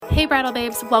Hey Bridal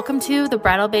Babes, welcome to the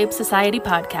Bridal Babe Society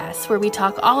podcast, where we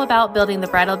talk all about building the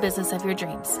bridal business of your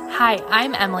dreams. Hi,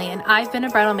 I'm Emily, and I've been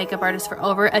a bridal makeup artist for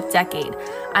over a decade.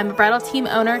 I'm a bridal team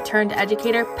owner turned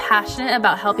educator, passionate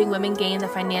about helping women gain the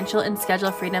financial and schedule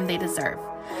freedom they deserve.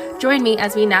 Join me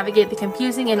as we navigate the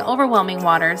confusing and overwhelming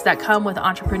waters that come with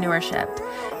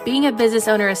entrepreneurship. Being a business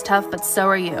owner is tough, but so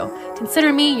are you.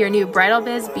 Consider me your new Bridal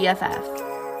Biz BFF.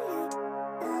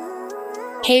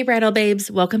 Hey Bridal Babes,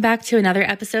 welcome back to another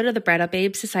episode of the Bridal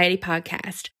Babe Society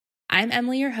podcast. I'm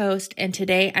Emily, your host, and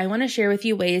today I want to share with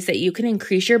you ways that you can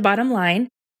increase your bottom line,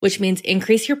 which means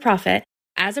increase your profit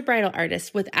as a bridal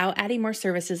artist without adding more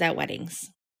services at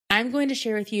weddings. I'm going to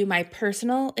share with you my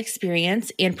personal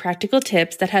experience and practical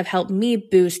tips that have helped me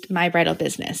boost my bridal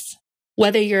business.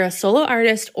 Whether you're a solo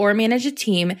artist or manage a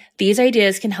team, these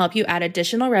ideas can help you add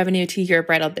additional revenue to your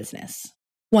bridal business.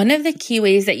 One of the key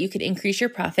ways that you could increase your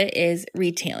profit is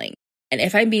retailing. And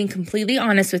if I'm being completely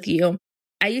honest with you,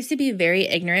 I used to be very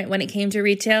ignorant when it came to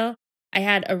retail. I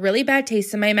had a really bad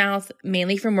taste in my mouth,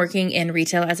 mainly from working in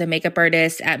retail as a makeup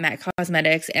artist at MAC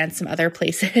Cosmetics and some other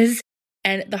places.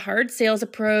 And the hard sales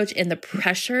approach and the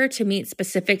pressure to meet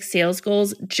specific sales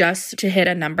goals just to hit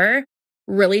a number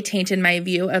really tainted my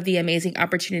view of the amazing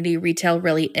opportunity retail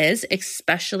really is,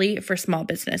 especially for small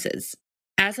businesses.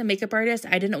 As a makeup artist,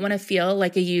 I didn't want to feel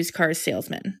like a used car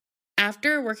salesman.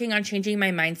 After working on changing my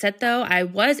mindset, though, I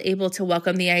was able to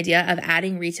welcome the idea of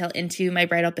adding retail into my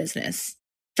bridal business.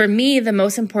 For me, the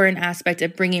most important aspect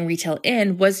of bringing retail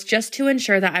in was just to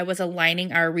ensure that I was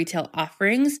aligning our retail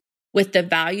offerings with the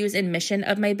values and mission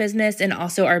of my business and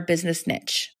also our business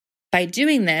niche. By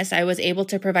doing this, I was able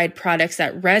to provide products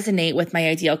that resonate with my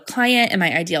ideal client and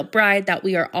my ideal bride that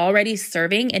we are already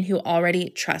serving and who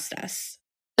already trust us.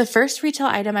 The first retail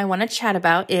item I want to chat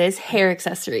about is hair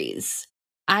accessories.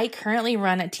 I currently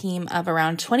run a team of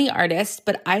around 20 artists,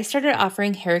 but I started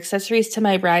offering hair accessories to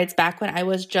my brides back when I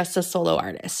was just a solo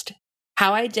artist.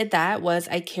 How I did that was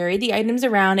I carried the items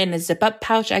around in a zip-up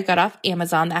pouch I got off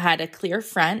Amazon that had a clear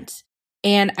front,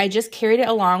 and I just carried it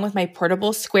along with my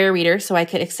portable square reader so I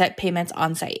could accept payments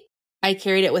on site. I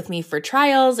carried it with me for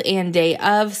trials and day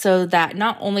of so that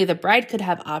not only the bride could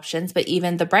have options, but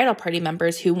even the bridal party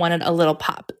members who wanted a little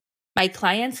pop. My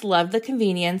clients love the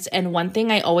convenience, and one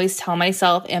thing I always tell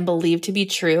myself and believe to be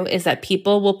true is that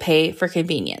people will pay for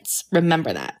convenience.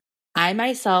 Remember that. I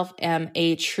myself am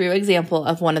a true example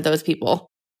of one of those people.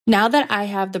 Now that I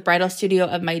have the bridal studio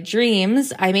of my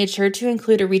dreams, I made sure to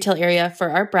include a retail area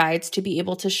for our brides to be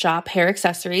able to shop hair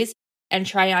accessories and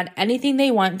try on anything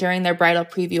they want during their bridal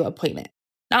preview appointment.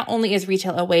 Not only is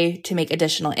retail a way to make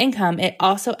additional income, it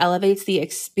also elevates the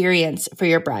experience for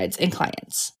your brides and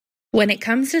clients. When it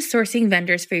comes to sourcing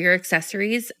vendors for your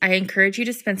accessories, I encourage you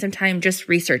to spend some time just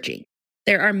researching.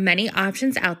 There are many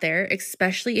options out there,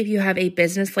 especially if you have a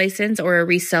business license or a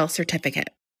resale certificate.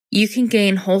 You can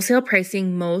gain wholesale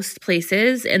pricing most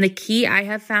places, and the key I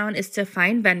have found is to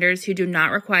find vendors who do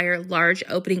not require large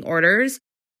opening orders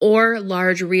or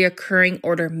large reoccurring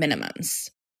order minimums.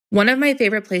 One of my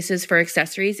favorite places for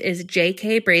accessories is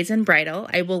JK Braids and Bridal.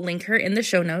 I will link her in the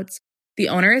show notes. The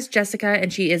owner is Jessica,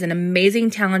 and she is an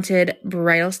amazing, talented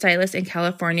bridal stylist in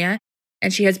California,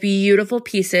 and she has beautiful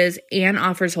pieces and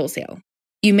offers wholesale.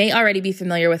 You may already be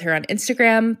familiar with her on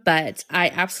Instagram, but I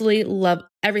absolutely love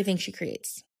everything she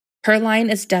creates. Her line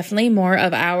is definitely more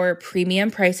of our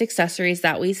premium price accessories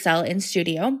that we sell in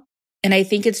studio. And I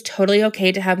think it's totally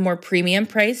okay to have more premium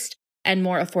priced and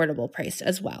more affordable priced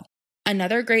as well.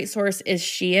 Another great source is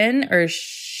Shein or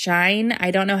Shine.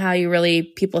 I don't know how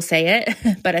people say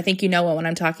it, but I think you know what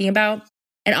I'm talking about.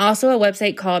 And also a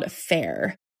website called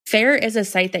Fair. Fair is a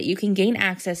site that you can gain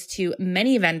access to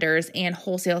many vendors and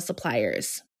wholesale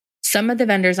suppliers. Some of the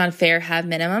vendors on Fair have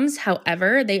minimums.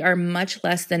 However, they are much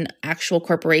less than actual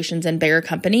corporations and bigger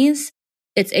companies.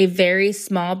 It's a very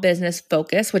small business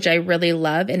focus, which I really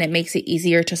love, and it makes it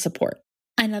easier to support.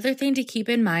 Another thing to keep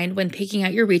in mind when picking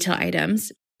out your retail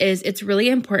items is it's really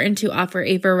important to offer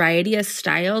a variety of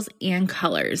styles and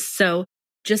colors. So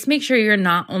just make sure you're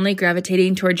not only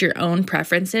gravitating towards your own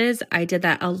preferences. I did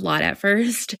that a lot at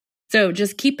first. So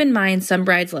just keep in mind some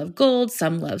brides love gold,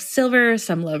 some love silver,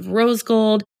 some love rose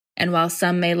gold. And while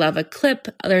some may love a clip,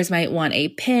 others might want a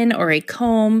pin or a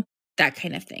comb, that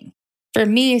kind of thing. For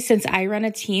me, since I run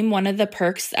a team, one of the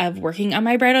perks of working on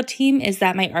my bridal team is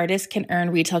that my artists can earn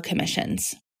retail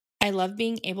commissions. I love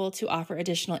being able to offer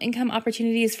additional income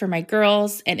opportunities for my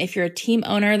girls, and if you're a team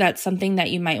owner, that's something that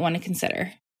you might want to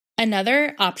consider.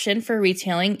 Another option for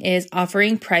retailing is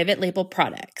offering private label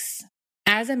products.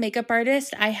 As a makeup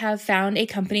artist, I have found a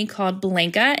company called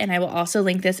Blanca, and I will also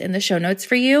link this in the show notes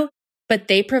for you. but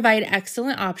they provide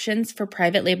excellent options for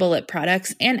private label lip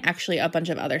products and actually a bunch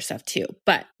of other stuff too.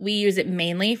 But we use it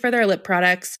mainly for their lip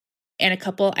products and a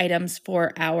couple items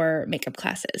for our makeup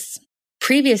classes.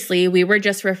 Previously, we were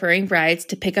just referring brides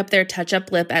to pick up their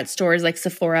touch-up lip at stores like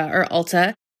Sephora or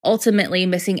Ulta, ultimately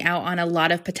missing out on a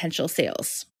lot of potential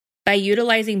sales. By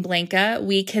utilizing Blanca,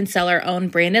 we can sell our own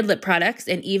branded lip products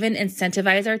and even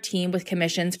incentivize our team with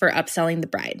commissions for upselling the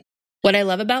bride. What I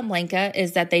love about Blanca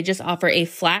is that they just offer a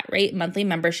flat rate monthly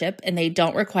membership and they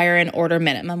don't require an order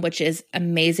minimum, which is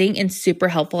amazing and super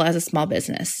helpful as a small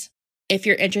business. If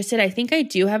you're interested, I think I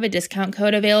do have a discount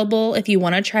code available. If you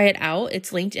want to try it out,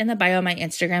 it's linked in the bio of my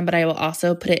Instagram, but I will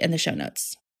also put it in the show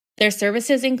notes. Their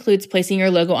services includes placing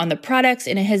your logo on the products,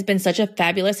 and it has been such a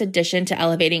fabulous addition to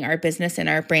elevating our business and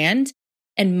our brand.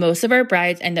 And most of our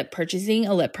brides end up purchasing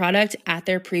a lip product at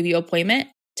their preview appointment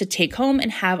to take home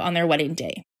and have on their wedding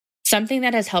day. Something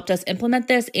that has helped us implement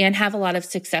this and have a lot of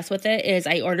success with it is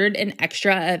I ordered an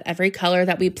extra of every color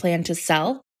that we plan to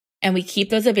sell, and we keep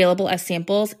those available as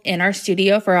samples in our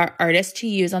studio for our artists to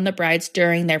use on the brides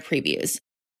during their previews.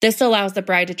 This allows the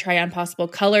bride to try on possible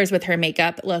colors with her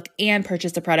makeup look and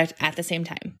purchase the product at the same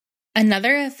time.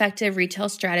 Another effective retail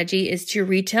strategy is to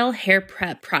retail hair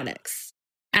prep products.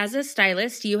 As a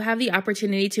stylist, you have the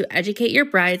opportunity to educate your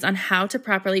brides on how to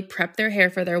properly prep their hair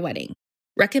for their wedding.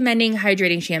 Recommending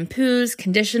hydrating shampoos,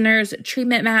 conditioners,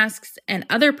 treatment masks, and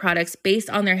other products based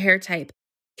on their hair type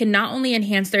can not only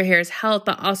enhance their hair's health,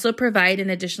 but also provide an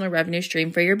additional revenue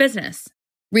stream for your business.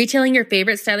 Retailing your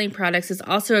favorite styling products is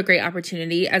also a great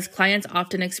opportunity, as clients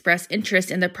often express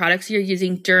interest in the products you're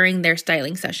using during their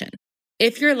styling session.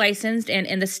 If you're licensed and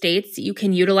in the States, you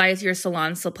can utilize your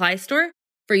salon supply store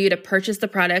for you to purchase the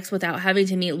products without having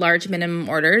to meet large minimum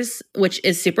orders, which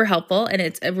is super helpful, and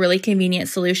it's a really convenient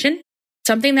solution.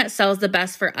 Something that sells the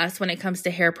best for us when it comes to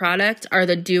hair product are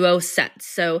the duo sets.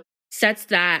 So sets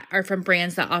that are from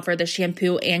brands that offer the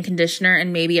shampoo and conditioner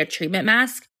and maybe a treatment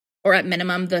mask, or at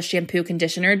minimum, the shampoo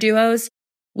conditioner duos.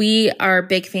 We are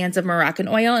big fans of Moroccan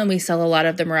oil, and we sell a lot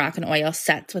of the Moroccan oil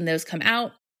sets when those come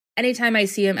out. Anytime I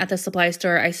see them at the supply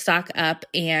store, I stock up,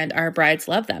 and our brides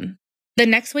love them. The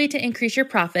next way to increase your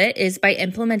profit is by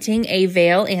implementing a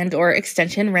veil and/or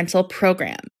extension rental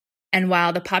program. And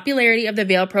while the popularity of the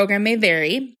veil program may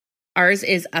vary, ours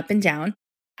is up and down.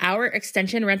 Our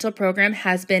extension rental program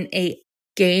has been a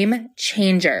game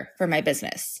changer for my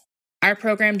business. Our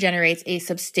program generates a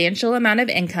substantial amount of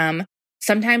income.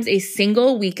 Sometimes a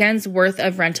single weekend's worth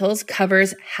of rentals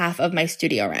covers half of my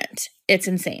studio rent. It's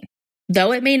insane.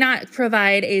 Though it may not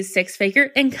provide a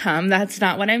six-figure income, that's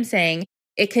not what I'm saying,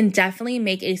 it can definitely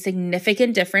make a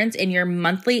significant difference in your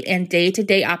monthly and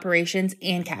day-to-day operations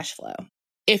and cash flow.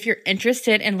 If you're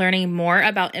interested in learning more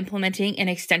about implementing an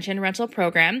extension rental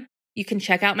program, you can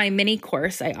check out my mini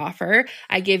course I offer.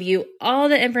 I give you all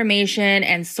the information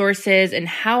and sources and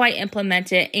how I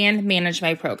implement it and manage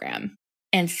my program.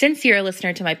 And since you're a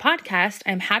listener to my podcast,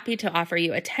 I'm happy to offer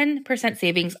you a 10%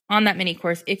 savings on that mini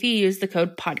course if you use the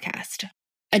code podcast.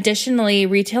 Additionally,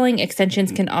 retailing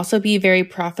extensions can also be a very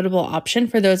profitable option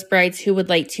for those brides who would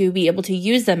like to be able to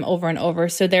use them over and over.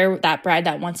 So they're that bride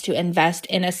that wants to invest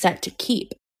in a set to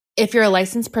keep. If you're a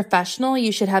licensed professional,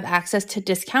 you should have access to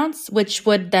discounts, which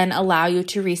would then allow you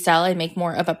to resell and make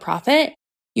more of a profit.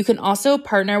 You can also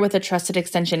partner with a trusted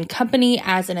extension company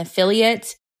as an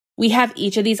affiliate. We have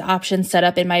each of these options set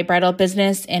up in my bridal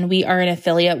business, and we are an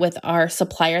affiliate with our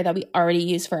supplier that we already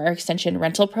use for our extension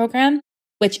rental program,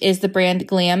 which is the brand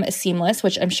Glam Seamless,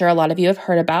 which I'm sure a lot of you have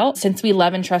heard about since we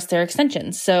love and trust their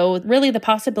extensions. So really the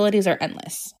possibilities are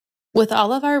endless. With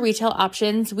all of our retail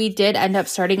options, we did end up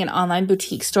starting an online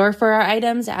boutique store for our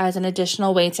items as an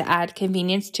additional way to add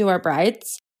convenience to our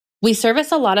brides. We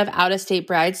service a lot of out-of-state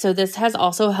brides, so this has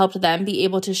also helped them be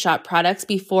able to shop products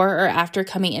before or after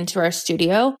coming into our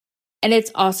studio. And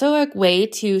it's also a way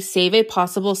to save a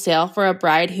possible sale for a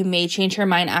bride who may change her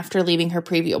mind after leaving her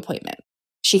preview appointment.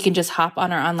 She can just hop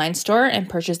on our online store and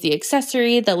purchase the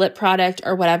accessory, the lip product,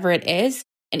 or whatever it is,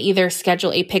 and either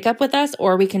schedule a pickup with us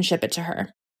or we can ship it to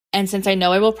her. And since I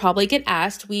know I will probably get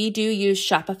asked, we do use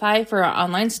Shopify for our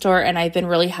online store, and I've been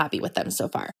really happy with them so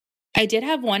far. I did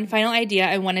have one final idea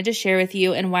I wanted to share with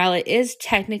you, and while it is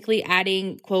technically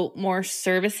adding, quote, more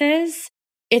services,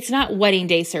 it's not wedding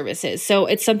day services. So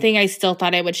it's something I still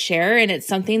thought I would share, and it's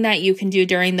something that you can do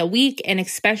during the week and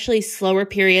especially slower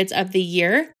periods of the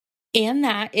year. And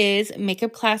that is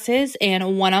makeup classes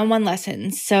and one-on-one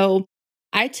lessons. So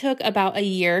I took about a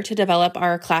year to develop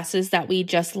our classes that we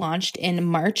just launched in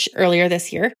March earlier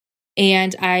this year.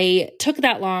 And I took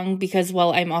that long because,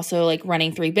 well, I'm also like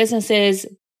running 3 businesses,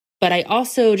 but I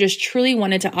also just truly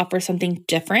wanted to offer something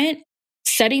different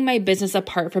Setting my business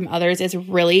apart from others is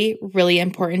really, really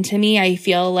important to me. I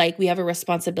feel like we have a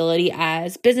responsibility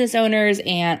as business owners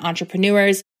and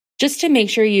entrepreneurs just to make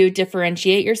sure you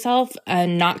differentiate yourself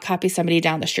and not copy somebody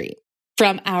down the street.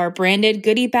 From our branded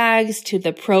goodie bags to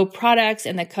the pro products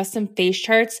and the custom face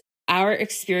charts, our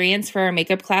experience for our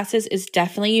makeup classes is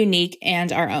definitely unique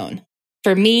and our own.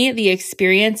 For me, the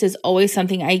experience is always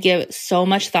something I give so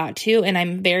much thought to, and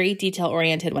I'm very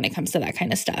detail-oriented when it comes to that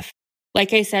kind of stuff.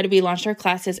 Like I said, we launched our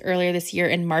classes earlier this year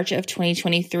in March of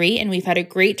 2023, and we've had a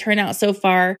great turnout so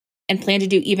far and plan to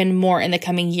do even more in the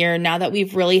coming year now that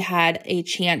we've really had a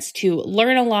chance to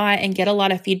learn a lot and get a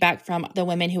lot of feedback from the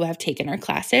women who have taken our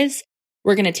classes.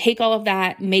 We're going to take all of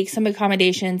that, make some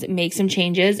accommodations, make some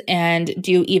changes, and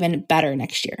do even better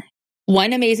next year.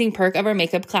 One amazing perk of our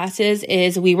makeup classes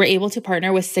is we were able to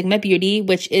partner with Sigma Beauty,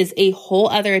 which is a whole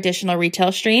other additional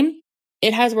retail stream.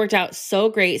 It has worked out so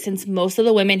great since most of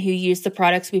the women who use the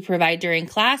products we provide during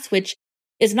class, which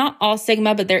is not all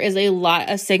Sigma, but there is a lot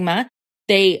of Sigma,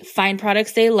 they find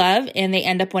products they love and they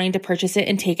end up wanting to purchase it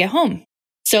and take it home.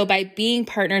 So by being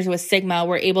partners with Sigma,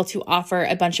 we're able to offer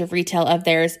a bunch of retail of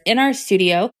theirs in our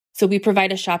studio. So we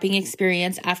provide a shopping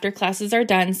experience after classes are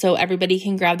done so everybody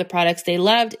can grab the products they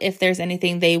loved if there's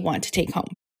anything they want to take home.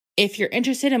 If you're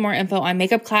interested in more info on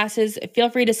makeup classes, feel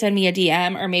free to send me a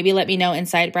DM or maybe let me know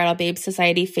inside Bridal Babes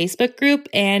Society Facebook group,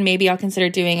 and maybe I'll consider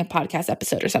doing a podcast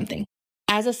episode or something.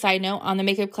 As a side note on the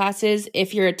makeup classes,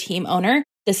 if you're a team owner,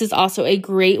 this is also a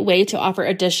great way to offer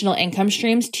additional income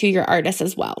streams to your artists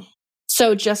as well.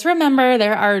 So just remember,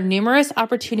 there are numerous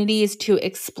opportunities to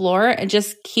explore and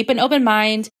just keep an open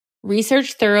mind,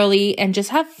 research thoroughly, and just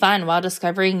have fun while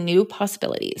discovering new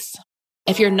possibilities.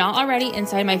 If you're not already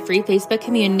inside my free Facebook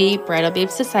community, Bridal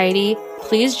Babes Society,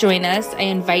 please join us. I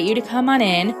invite you to come on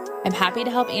in. I'm happy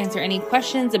to help answer any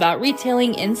questions about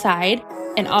retailing inside.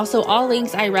 And also all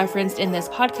links I referenced in this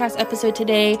podcast episode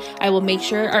today, I will make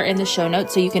sure are in the show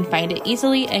notes so you can find it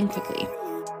easily and quickly.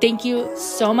 Thank you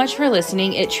so much for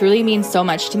listening. It truly means so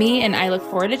much to me, and I look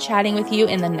forward to chatting with you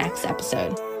in the next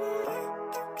episode.